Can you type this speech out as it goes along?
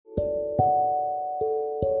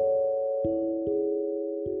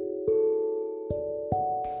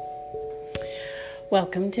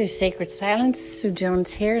Welcome to Sacred Silence. Sue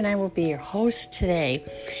Jones here, and I will be your host today.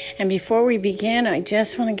 And before we begin, I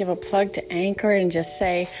just want to give a plug to Anchor and just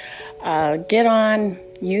say, get on,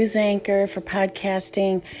 use Anchor for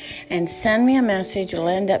podcasting, and send me a message. It'll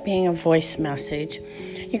end up being a voice message.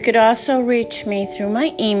 You could also reach me through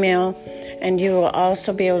my email, and you will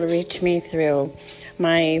also be able to reach me through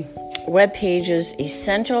my web pages,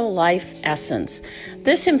 Essential Life Essence.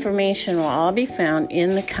 This information will all be found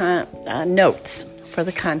in the notes for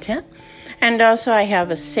the content. And also I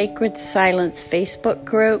have a Sacred Silence Facebook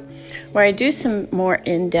group where I do some more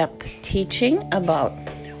in-depth teaching about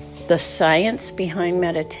the science behind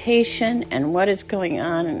meditation and what is going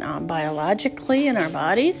on biologically in our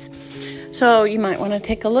bodies. So you might want to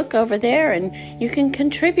take a look over there, and you can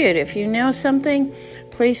contribute. If you know something,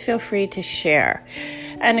 please feel free to share.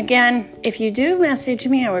 And again, if you do message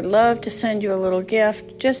me, I would love to send you a little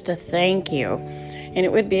gift, just a thank you. And it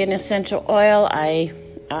would be an essential oil. I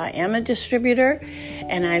am a distributor,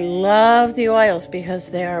 and I love the oils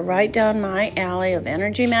because they are right down my alley of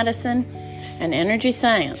energy medicine and energy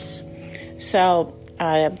science. So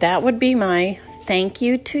that would be my thank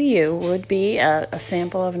you to you, would be a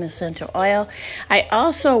sample of an essential oil. I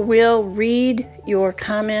also will read your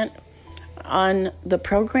comment on the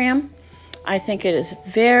program. I think it is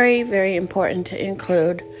very, very important to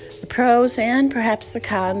include the pros and perhaps the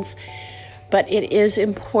cons, but it is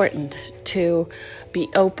important to be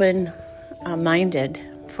open-minded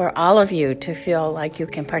for all of you to feel like you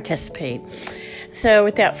can participate. So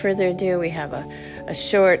without further ado, we have a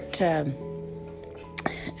short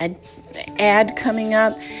ad coming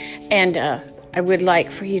up, and I would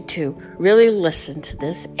like for you to really listen to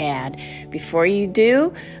this ad. Before you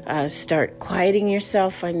do, start quieting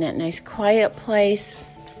yourself, find that nice quiet place.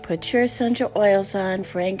 Put your essential oils on,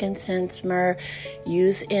 frankincense, myrrh.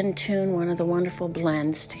 Use Intune, one of the wonderful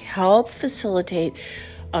blends, to help facilitate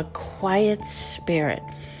a quiet spirit,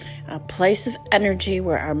 a place of energy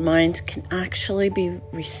where our minds can actually be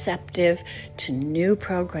receptive to new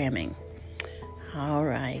programming. All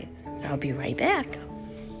right, so I'll be right back.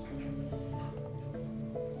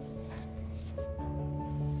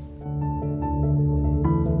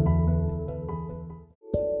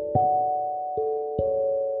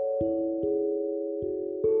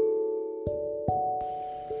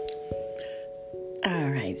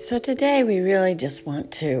 So today we really just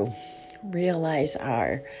want to realize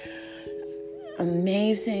our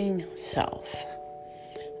amazing self,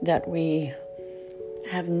 that we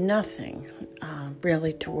have nothing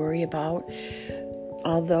really to worry about,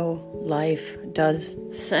 although life does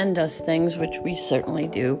send us things which we certainly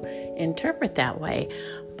do interpret that way.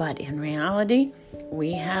 But in reality,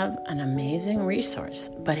 we have an amazing resource,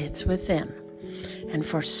 but it's within. And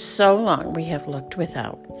for so long we have looked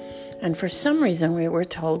without. And for some reason we were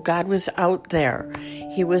told God was out there.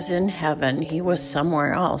 He was in heaven. He was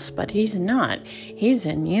somewhere else, but he's not. He's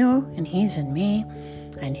in you and he's in me.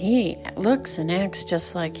 And he looks and acts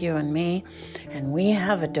just like you and me. And we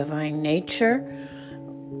have a divine nature.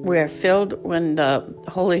 We're filled when the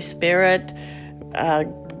Holy Spirit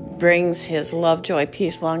brings his love, joy,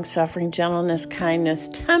 peace, long-suffering, gentleness, kindness,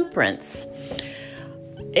 temperance.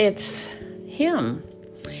 It's him.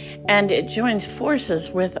 And it joins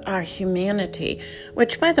forces with our humanity,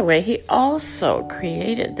 which, by the way, he also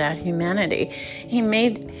created that humanity. He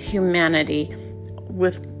made humanity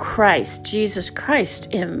with Christ, Jesus Christ,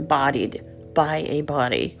 embodied by a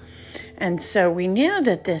body. And so we knew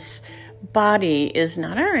that this body is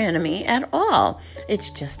not our enemy at all.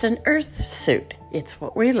 It's just an earth suit. It's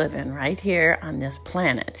what we live in right here on this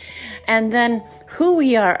planet. And then who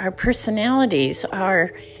we are, our personalities,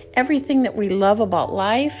 our everything that we love about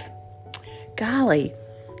life, golly,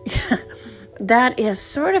 that is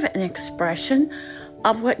sort of an expression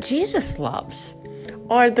of what Jesus loves,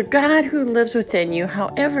 or the God who lives within you,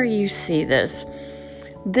 however you see this.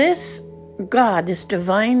 This God, this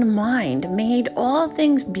divine mind, made all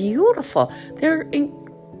things beautiful.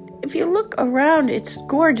 If you look around, it's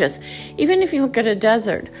gorgeous. Even if you look at a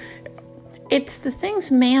desert, it's the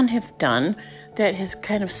things man have done that has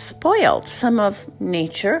kind of spoiled some of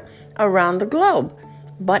nature around the globe,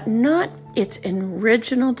 but not its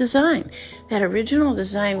original design. That original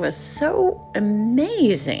design was so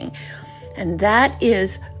amazing, and that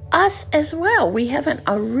is us as well. We have an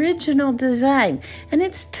original design, and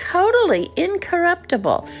it's totally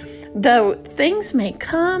incorruptible. Though things may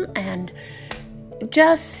come and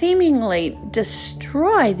just seemingly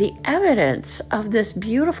destroy the evidence of this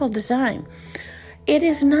beautiful design, it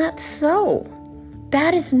is not so.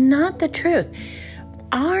 That is not the truth.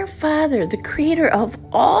 Our Father, the creator of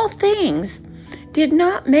all things, did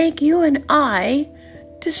not make you and I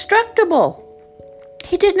destructible.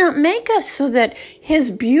 He did not make us so that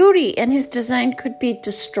his beauty and his design could be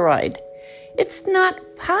destroyed. It's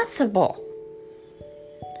not possible.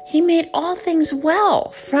 He made all things well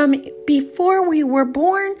from before we were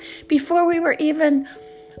born, before we were even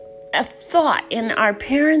a thought in our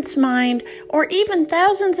parents' mind, or even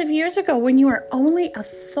thousands of years ago when you were only a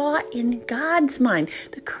thought in God's mind,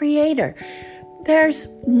 the Creator. There's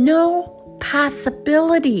no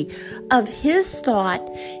possibility of his thought,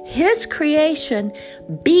 his creation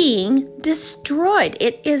being destroyed.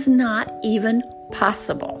 It is not even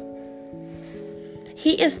possible.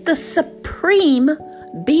 He is the supreme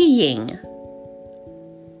being.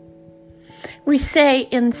 We say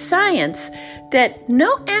in science that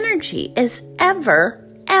no energy is ever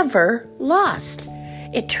lost.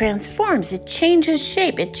 It transforms, it changes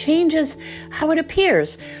shape, it changes how it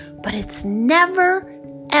appears, but it's never,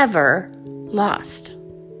 ever lost.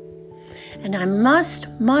 And I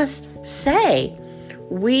must say,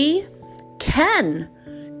 we can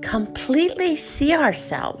completely see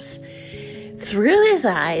ourselves through his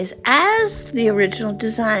eyes as the original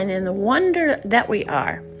design and the wonder that we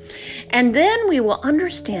are. And then we will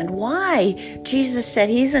understand why Jesus said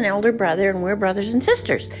he's an elder brother and we're brothers and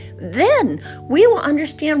sisters. Then we will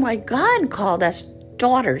understand why God called us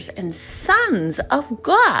daughters and sons of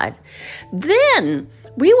God. Then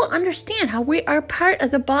we will understand how we are part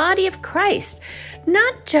of the body of Christ,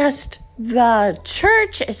 not just the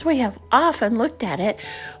church as we have often looked at it,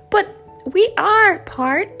 but we are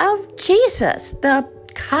part of Jesus, the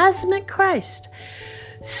cosmic Christ.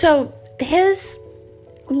 So his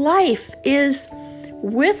life is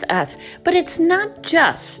with us, but it's not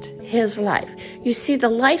just his life. You see, the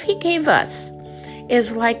life he gave us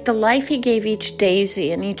is like the life he gave each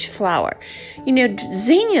daisy and each flower. You know,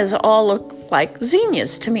 zinnias all look like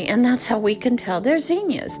zinnias to me, and that's how we can tell they're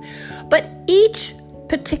zinnias. But each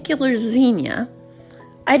particular zinnia,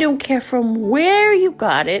 I don't care from where you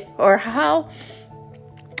got it or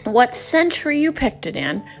what century you picked it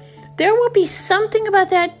in, there will be something about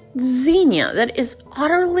that zinnia that is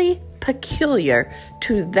utterly peculiar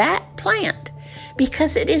to that plant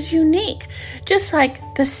because it is unique. Just like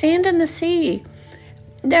the sand and the sea,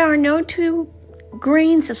 there are no two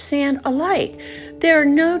grains of sand alike. There are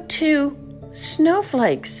no two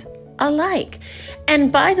snowflakes alike.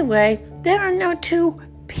 And by the way, there are no two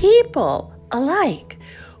people alike.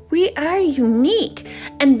 We are unique,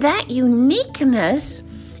 and that uniqueness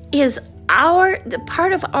is the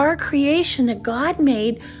part of our creation that God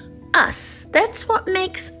made us. That's what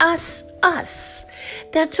makes us us.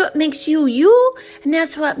 That's what makes you you, and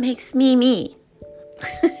that's what makes me me.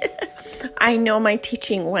 I know my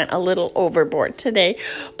teaching went a little overboard today,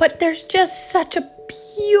 but there's just such a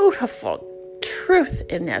beautiful truth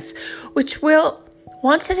in this, which will,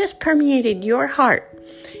 once it has permeated your heart,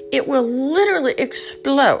 it will literally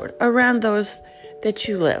explode around those that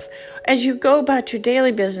you live. As you go about your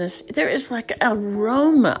daily business, there is like an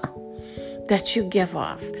aroma that you give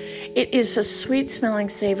off. It is a sweet smelling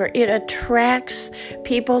savor. It attracts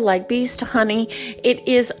people like bees to honey. It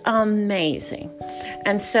is amazing.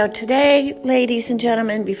 And so today, ladies and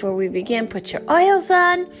gentlemen, before we begin, put your oils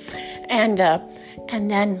on and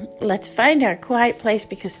then let's find our quiet place,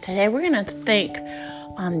 because today we're going to think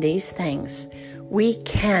on these things. We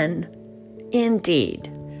can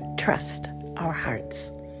indeed trust our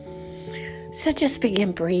hearts. So just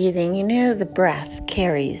begin breathing. You know, the breath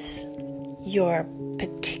carries your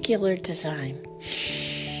particular design.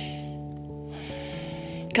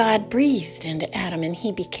 God breathed into Adam and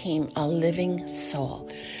he became a living soul.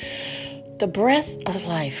 The breath of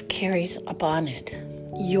life carries upon it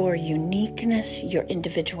your uniqueness, your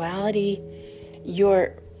individuality,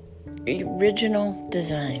 your original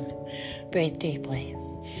design. Breathe deeply.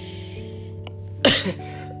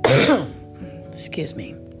 Excuse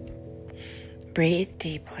me. Breathe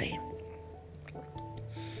deeply.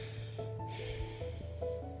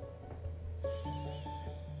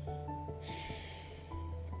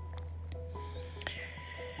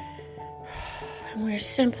 And we're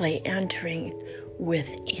simply entering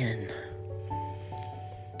within.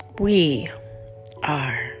 We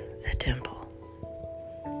are the temple.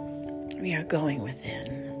 We are going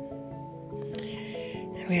within.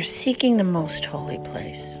 And we are seeking the most holy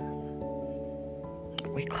place.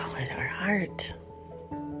 We call it our heart.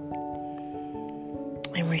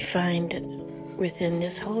 And we find within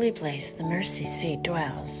this holy place the mercy seat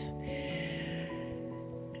dwells.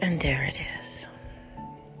 And there it is.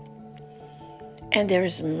 And there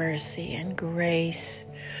is mercy and grace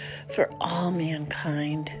for all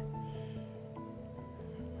mankind.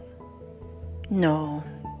 No,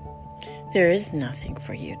 there is nothing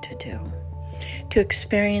for you to do. To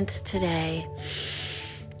experience today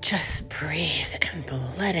Just breathe and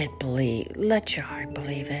let it believe. Let your heart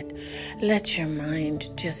believe it. Let your mind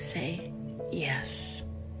just say yes.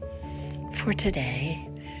 For today,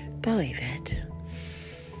 believe it.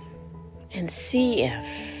 And see if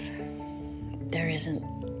there isn't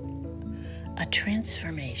a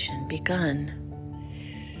transformation begun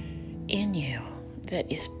in you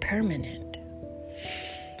that is permanent,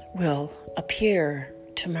 will appear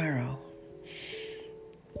tomorrow.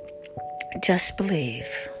 Just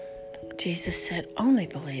believe. Jesus said, only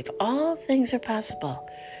believe. All things are possible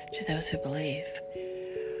to those who believe.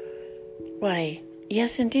 Why,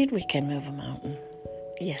 yes, indeed, we can move a mountain.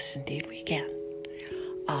 Yes, indeed, we can.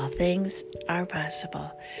 All things are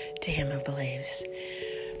possible to him who believes.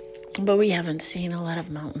 But we haven't seen a lot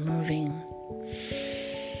of mountain moving.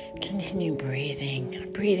 Continue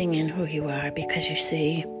breathing in who you are, because you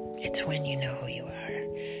see, it's when you know who you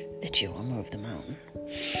are that you will move the mountain.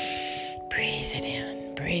 Breathe it in.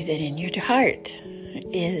 Your heart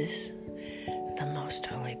is the most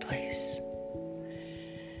holy place.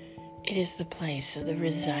 It is the place of the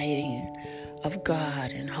residing of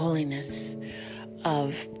God and holiness,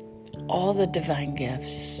 of all the divine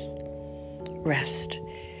gifts rest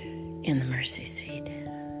in the mercy seat.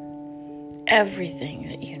 Everything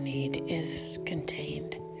that you need is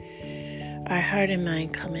contained. Our heart and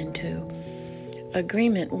mind come into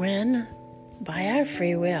agreement when, by our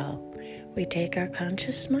free will, we take our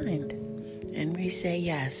conscious mind and we say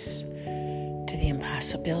yes to the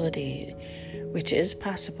impossibility, which is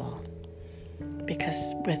possible,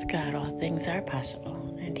 because with God all things are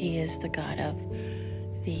possible, and he is the God of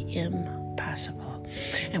the impossible.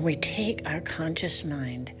 And we take our conscious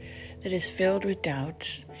mind that is filled with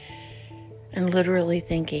doubts and literally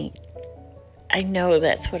thinking, I know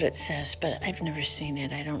that's what it says, but I've never seen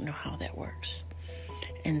it. I don't know how that works.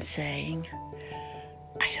 And saying,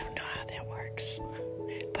 I don't know how that works,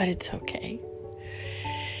 but it's okay.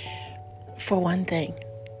 For one thing,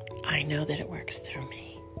 I know that it works through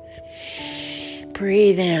me.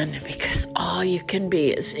 Breathe in, because all you can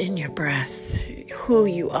be is in your breath. Who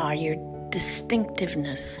you are, your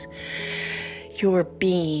distinctiveness, your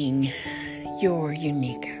being, your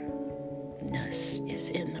uniqueness is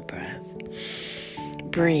in the breath.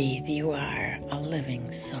 Breathe. You are a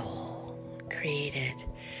living soul, created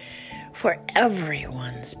for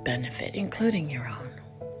everyone's benefit, including your own.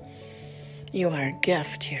 You are a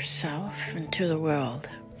gift to yourself and to the world.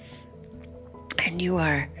 And you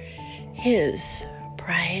are his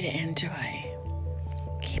pride and joy.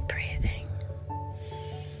 Keep breathing.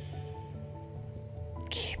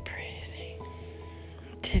 Keep breathing.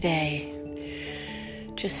 Today,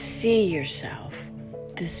 just see yourself,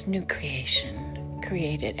 this new creation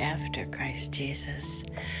created after Christ Jesus.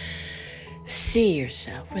 See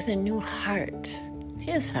yourself with a new heart,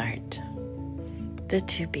 his heart. The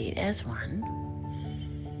two beat as one.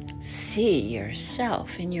 See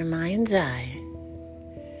yourself in your mind's eye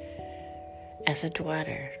as a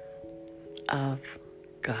daughter of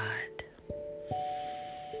God.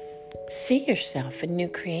 See yourself a new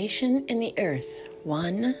creation in the earth,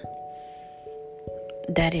 one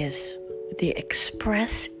that is the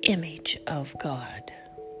express image of God.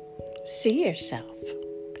 See yourself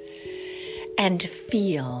and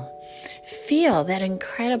feel that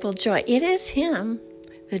incredible joy. It is him.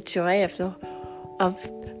 The joy of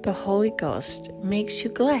the Holy Ghost makes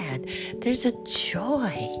you glad. There's a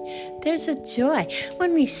joy. There's a joy.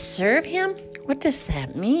 When we serve him, what does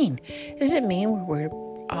that mean? Does it mean we're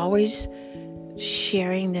always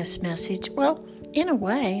sharing this message? Well, in a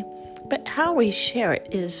way, but how we share it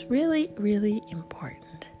is really, really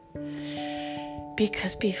important.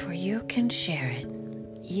 Because before you can share it,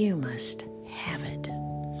 you must have it.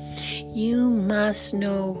 You must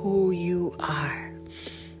know who you are.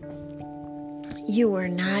 You were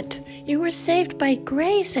saved by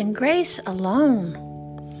grace and grace alone.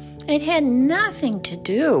 It had nothing to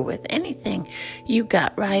do with anything you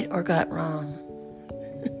got right or got wrong.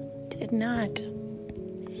 It did not.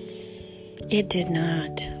 It did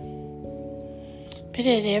not. But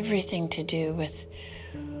it had everything to do with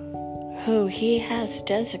who he has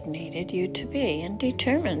designated you to be and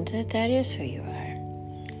determined that is who you are.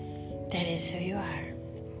 That is who you are.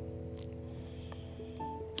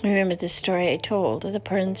 Remember the story I told of the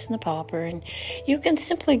prince and the pauper, and you can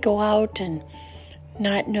simply go out and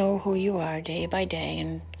not know who you are day by day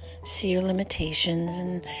and see your limitations,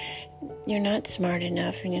 and you're not smart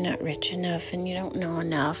enough and you're not rich enough and you don't know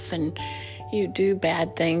enough and you do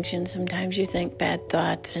bad things and sometimes you think bad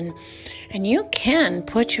thoughts, and you can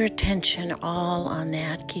put your attention all on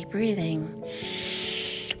that. Keep breathing.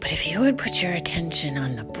 But if you would put your attention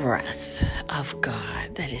on the breath of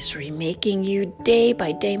God that is remaking you day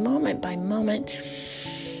by day, moment by moment,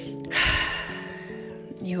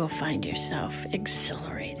 you will find yourself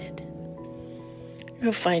exhilarated.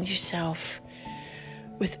 You'll find yourself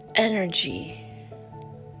with energy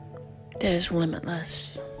that is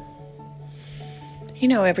limitless. You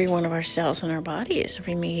know, every one of our cells in our body is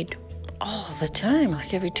remade all the time.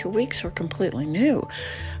 Like every 2 weeks, we're completely new.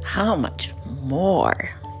 How much more?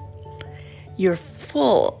 Your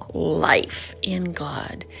full life in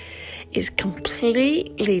God is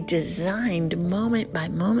completely designed moment by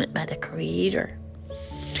moment by the Creator.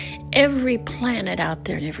 Every planet out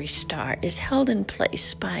there and every star is held in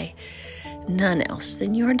place by none else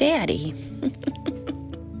than your daddy.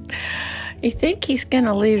 You think he's going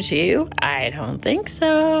to lose you? I don't think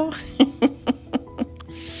so.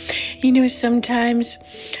 You know, sometimes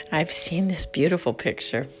I've seen this beautiful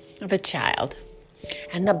picture of a child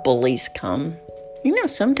and the bullies come. You know,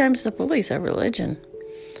 sometimes the bullies are religion.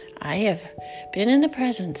 I have been in the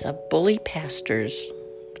presence of bully pastors,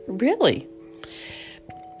 really,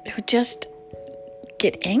 who just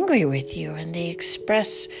get angry with you and they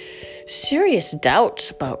express serious doubts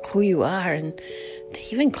about who you are, and they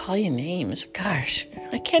even call you names. Gosh,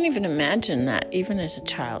 I can't even imagine that even as a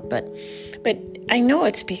child, but I know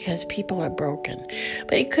it's because people are broken.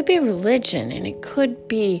 But it could be religion, and it could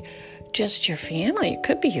be just your family, it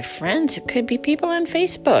could be your friends, it could be people on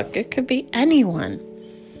Facebook, it could be anyone.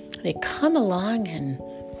 They come along and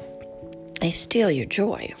they steal your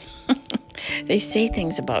joy. They say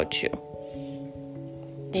things about you.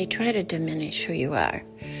 They try to diminish who you are.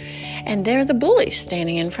 And they're the bullies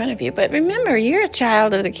standing in front of you. But remember, you're a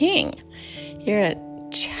child of the King. You're a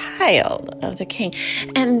child of the King.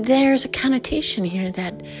 And there's a connotation here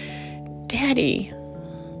that Daddy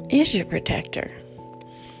is your protector.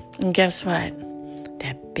 And guess what?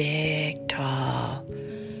 That big, tall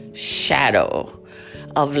shadow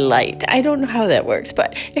of light. I don't know how that works,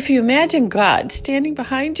 but if you imagine God standing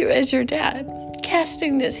behind you as your dad,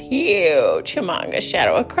 casting this huge, humongous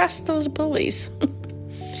shadow across those bullies.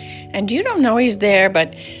 And you don't know he's there,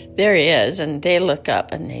 but there he is. And they look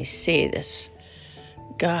up and they see this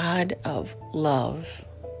God of love.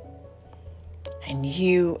 And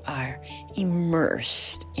you are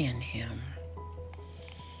immersed in him.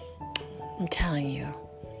 I'm telling you,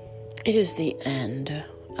 it is the end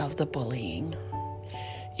of the bullying.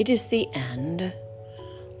 It is the end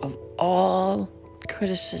of all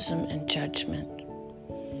criticism and judgment.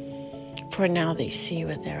 For now they see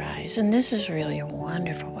with their eyes. And this is really a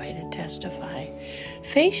wonderful way to testify.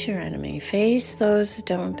 Face your enemy. Face those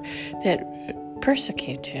that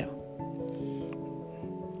persecute you.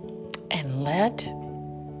 And let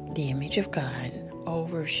the image of God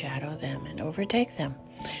overshadow them and overtake them.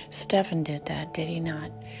 Stephen did that, did he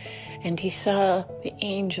not? And he saw the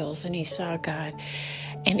angels and he saw God.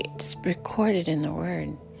 And it's recorded in the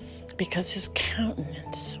Word because his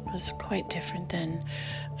countenance was quite different than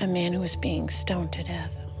a man who was being stoned to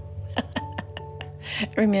death.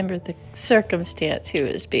 Remember the circumstance, he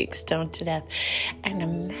was being stoned to death. And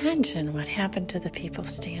imagine what happened to the people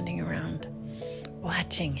standing around,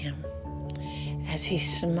 watching him as he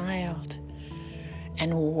smiled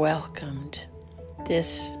and welcomed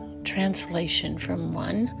this translation from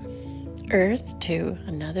one earth to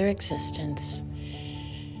another existence,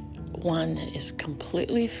 one that is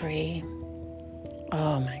completely free.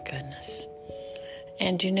 Oh my goodness.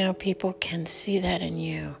 And you know, people can see that in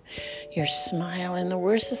you. Your smile in the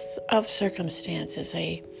worst of circumstances,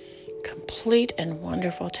 a complete and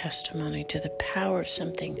wonderful testimony to the power of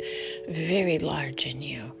something very large in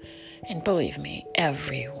you. And believe me,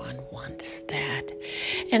 everyone wants that.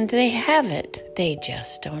 And they have it. They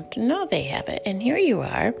just don't know they have it. And here you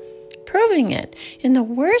are, proving it. In the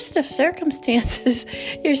worst of circumstances,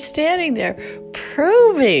 you're standing there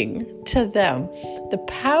proving to them the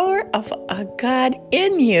power of a God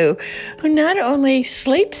in you who not only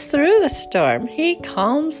sleeps through the storm, he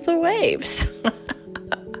calms the waves.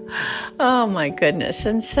 Oh my goodness.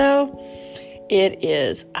 And so it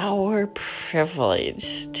is our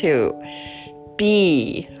privilege to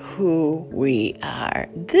be who we are.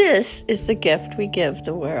 This is the gift we give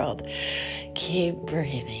the world. Keep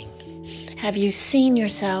breathing. Have you seen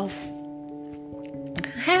yourself?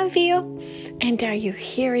 Have you? And are you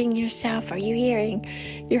hearing yourself? Are you hearing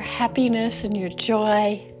your happiness and your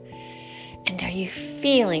joy? And are you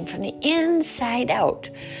feeling from the inside out,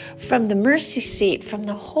 from the mercy seat, from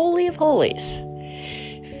the Holy of Holies,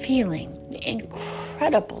 feeling the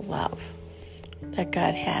incredible love that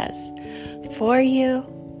God has for you,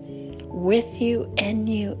 with you, and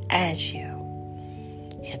you, as you?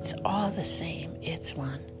 It's all the same. It's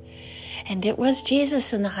one. And it was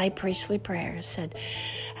Jesus in the high priestly prayer said,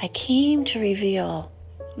 I came to reveal,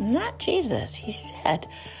 not Jesus. He said,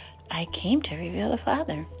 I came to reveal the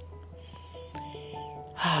Father.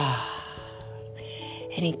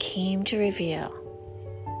 And he came to reveal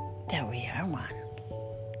that we are one.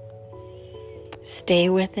 Stay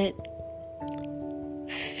with it.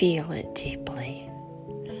 Feel it deeply.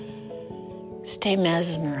 Stay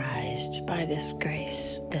mesmerized by this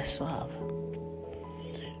grace, this love.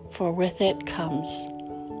 For with it comes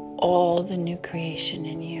all the new creation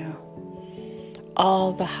in you,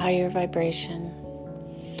 all the higher vibration,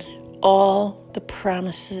 all the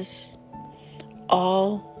promises,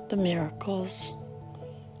 all the miracles.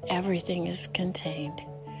 Everything is contained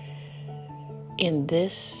in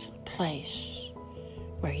this place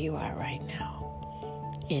where you are right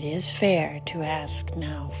now. It is fair to ask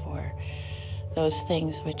now for those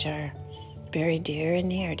things which are very dear and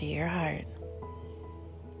near to your heart.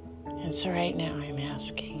 And so right now I'm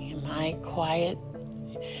asking in my quiet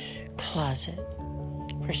closet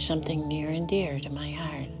for something near and dear to my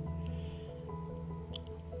heart.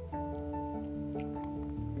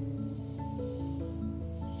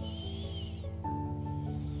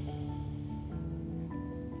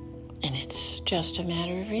 And it's just a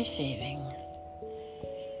matter of receiving.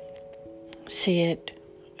 See it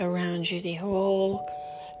around you, the whole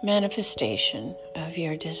manifestation of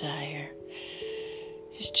your desire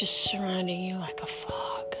is just surrounding you like a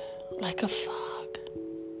fog, like a fog.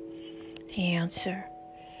 The answer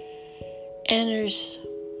enters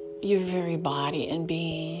your very body and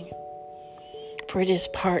being, for it is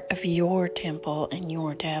part of your temple and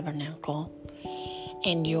your tabernacle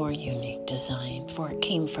and your unique design, for it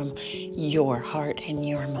came from your heart and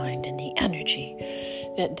your mind, and the energy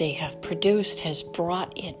that they have produced has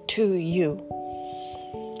brought it to you.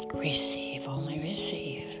 Receive, only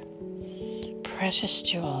receive. Precious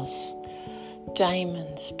jewels,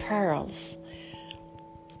 diamonds, pearls,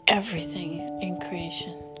 everything in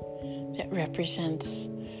creation that represents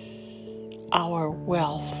our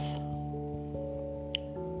wealth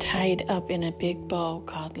tied up in a big bow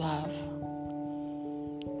called love.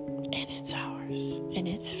 And it's ours, and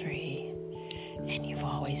it's free, and you've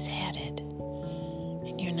always had it,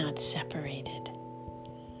 and you're not separated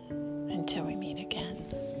until we meet again.